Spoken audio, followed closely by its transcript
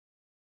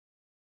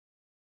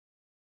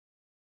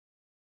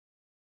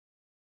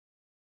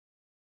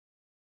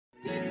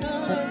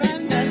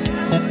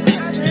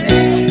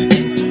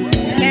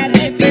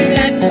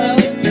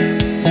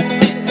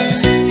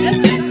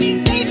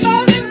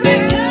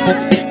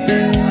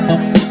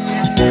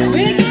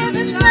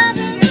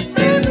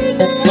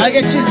Vai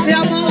che ci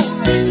siamo!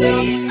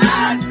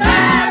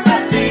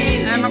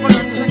 Ma quello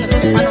non so che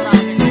è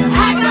panoramico.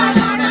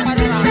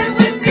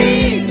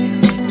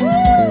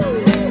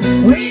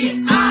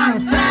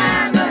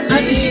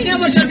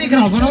 Avviciniamoci al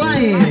microfono,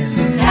 vai!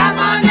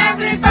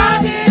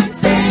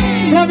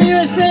 From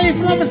USA,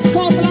 from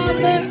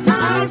Scotland!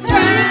 Our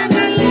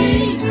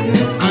family.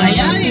 Ai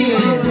ai!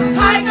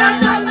 I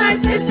got all my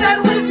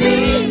sisters with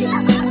me.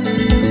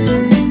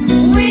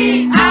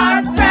 We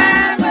are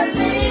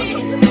family.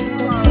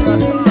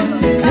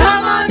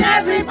 Come on,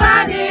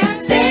 everybody,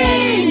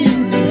 sing.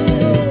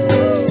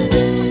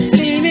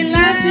 Living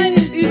life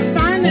is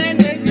fun and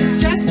it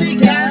just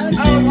began.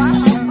 Oh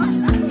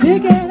wow!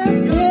 Together,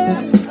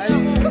 share.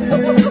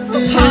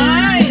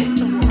 Hi.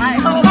 I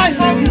hope you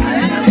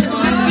have a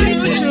good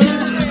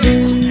future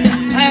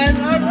and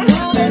a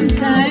long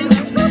time.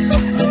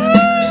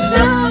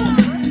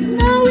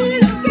 Now we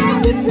look at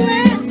the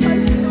dress.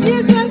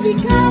 Here's what we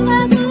call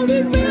a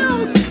golden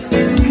milk.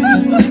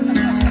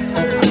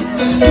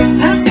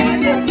 I'm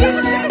gonna give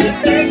it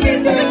everything you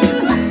do.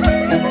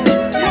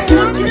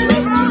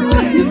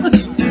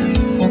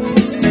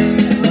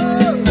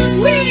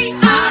 We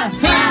are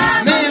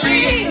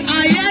family.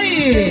 Ai ai!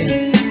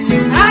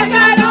 I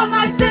got all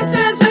my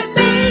sisters with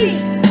me.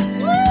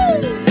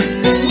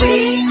 We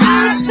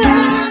are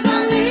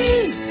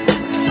family.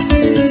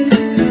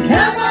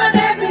 Come on,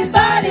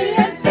 everybody,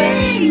 and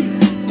sing.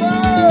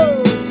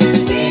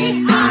 We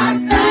are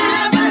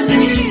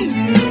family.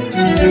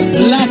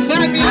 La I got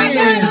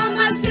famiglia! all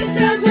my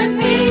sisters with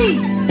me.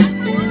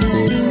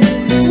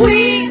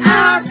 We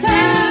are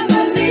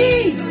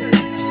family.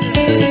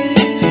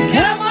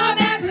 Come on,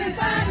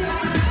 everybody.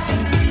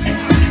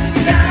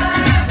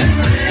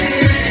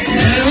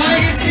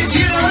 Vai che si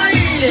gira, vai!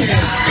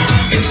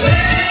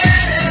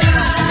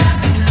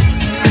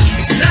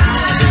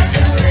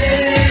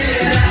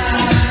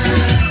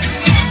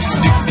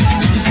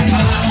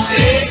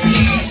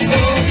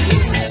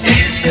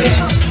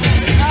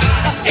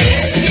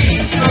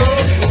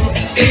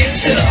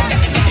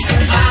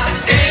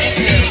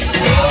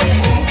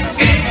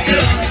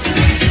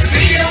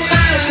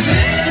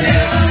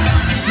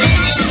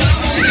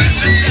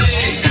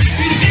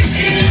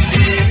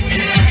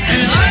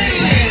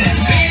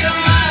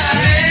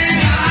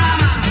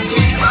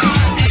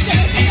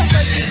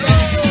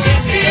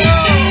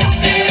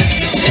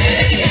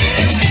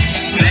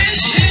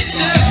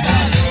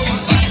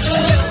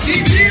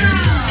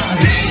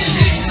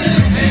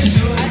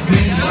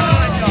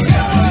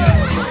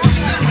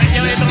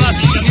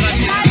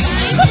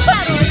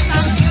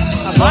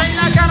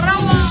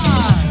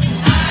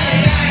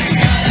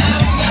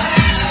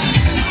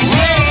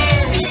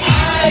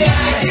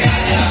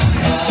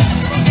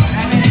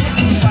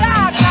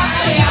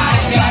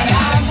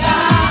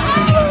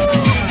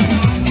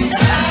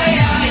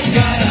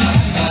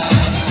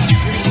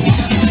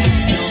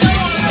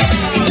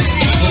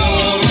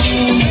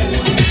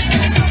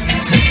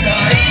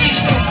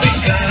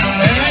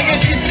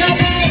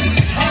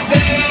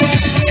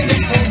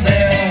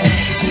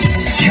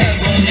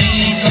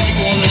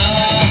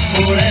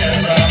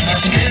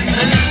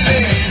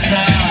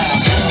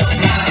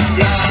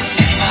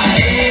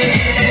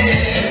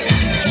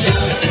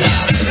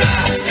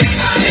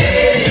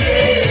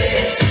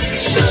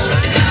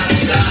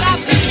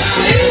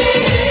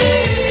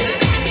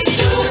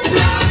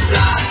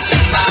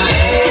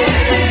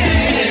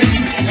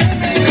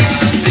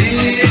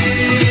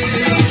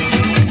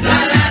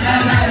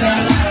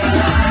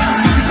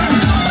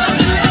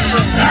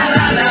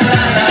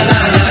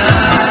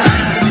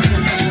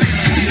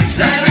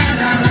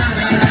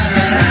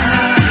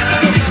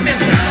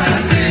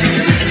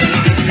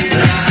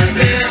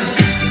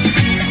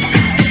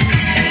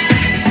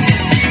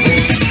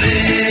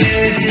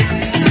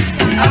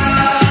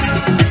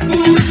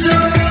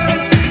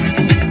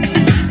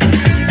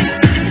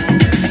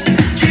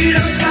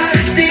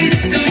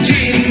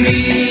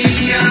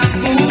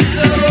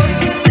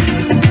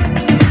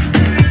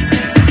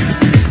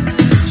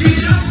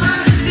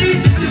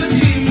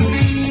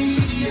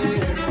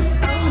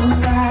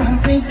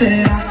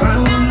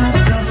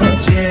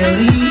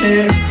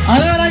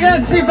 Allora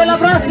ragazzi, per la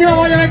prossima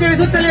voglio vedere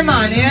tutte le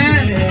mani,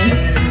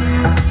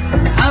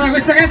 Allora,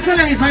 questa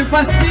canzone mi fa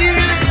impazzire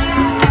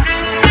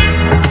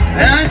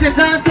veramente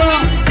tanto.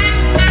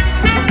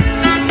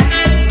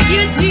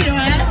 Io giro,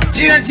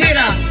 Gira,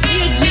 gira,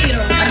 Io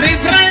giro.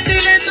 riprendi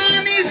le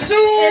mani su.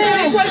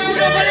 E se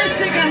qualcuno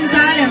volesse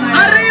cantare, ma...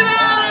 Arriva!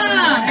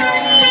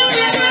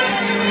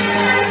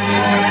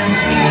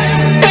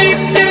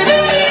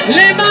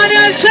 Le mani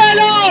al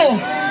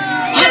cielo!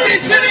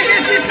 Attenzione che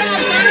si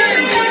salta,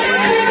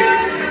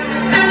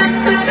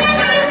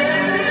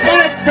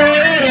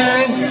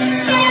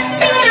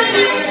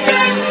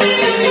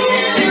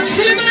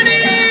 Sulle mani!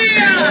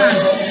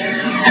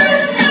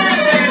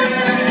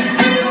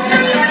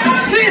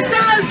 Si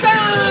salta!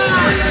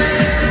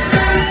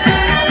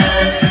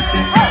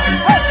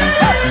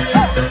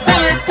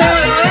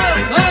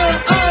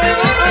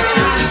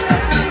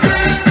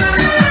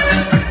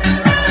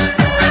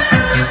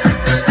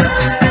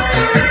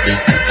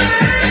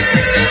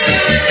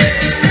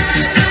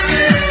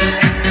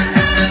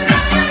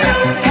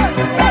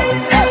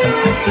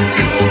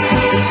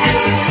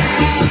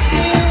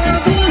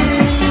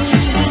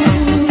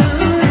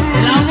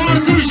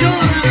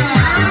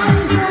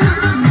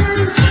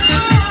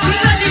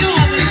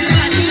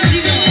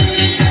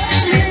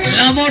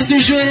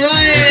 toujours là.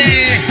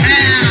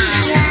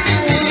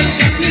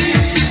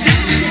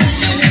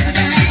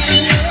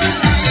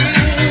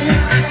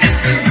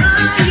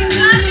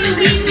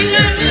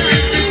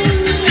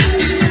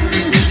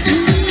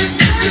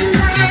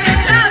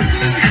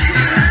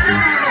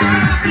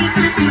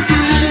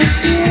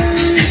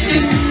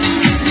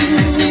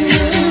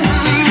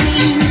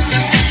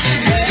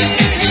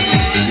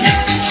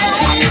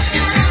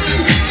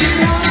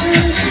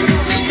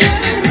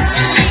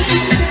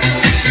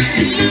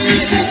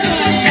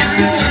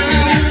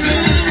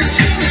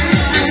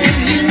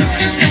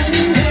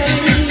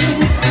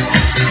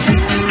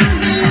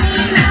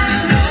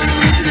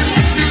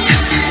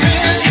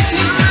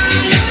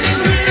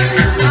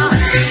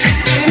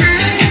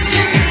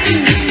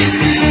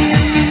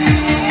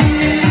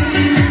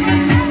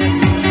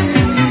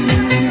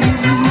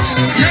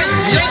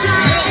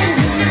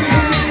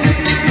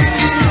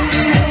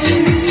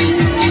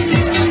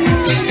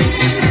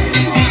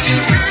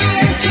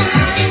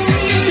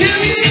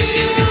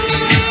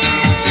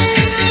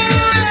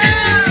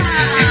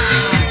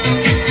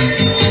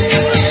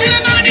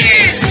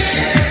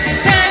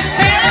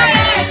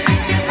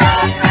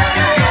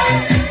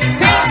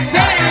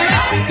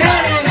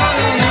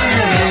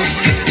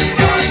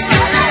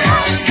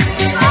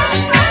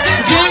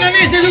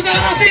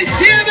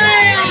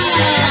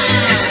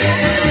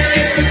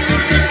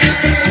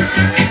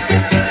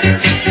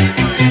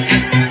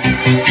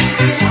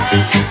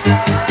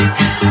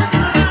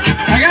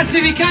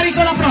 Vi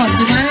carico la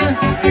prossima, eh?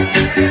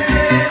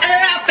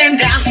 Up and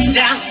down,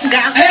 down,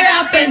 down,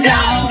 up and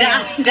down,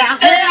 down, down,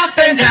 up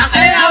and down,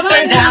 up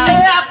and down,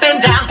 up and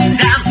down,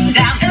 down,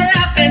 down,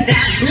 up and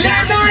down.